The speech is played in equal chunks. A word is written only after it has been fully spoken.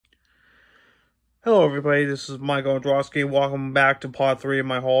Hello everybody, this is Michael Androsky. Welcome back to part 3 of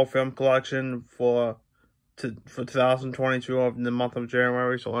my horror film collection for 2022 of the month of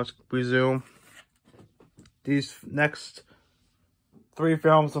January. So let's resume. These next 3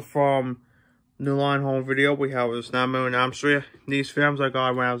 films are from New Line Home Video. We have Nightmare on Elm Street. These films I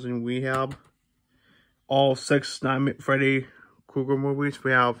got when I was in rehab. All 6 Freddy Krueger movies.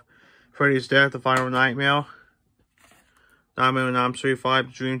 We have Freddy's Death, The Final Nightmare, Nightmare on Elm Street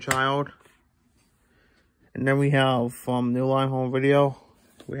 5, Dream Child. And then we have from New Line Home Video,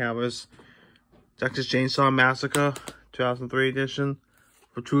 we have Texas Chainsaw Massacre 2003 edition.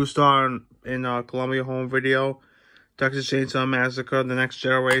 For True Star in Columbia Home Video, Texas Chainsaw Massacre: The Next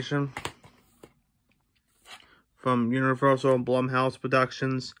Generation. From Universal and Blumhouse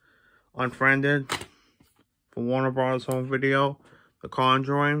Productions, Unfriended. For Warner Bros. Home Video, The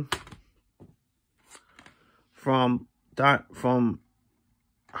Conjuring. From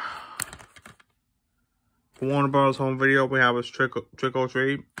Warner Bros. Home Video, we have Trick or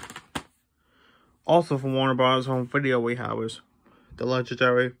Treat. Also from Warner Bros. Home Video, we have the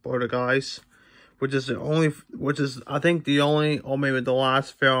legendary Poltergeist, which is I think the only, or maybe the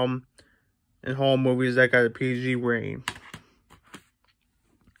last film in horror movies that got a PG rating.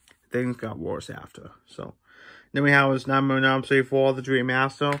 Things got worse after. So then we have Nightmare on Elm Street 4, The Dream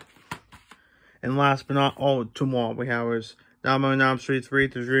Master. And last but not, two more. We have Nightmare on Elm Street 3,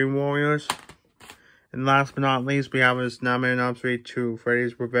 The Dream Warriors. And last but not least, we have Nightmare on Elm Street 2,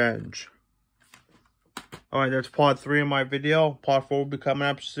 Freddy's Revenge. Alright, that's part 3 of my video. Part 4 will be coming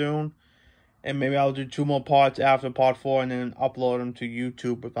up soon. And maybe I'll do 2 more parts after part 4 and then upload them to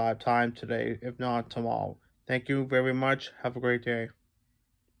YouTube if I have time today. If not, tomorrow. Thank you very much. Have a great day.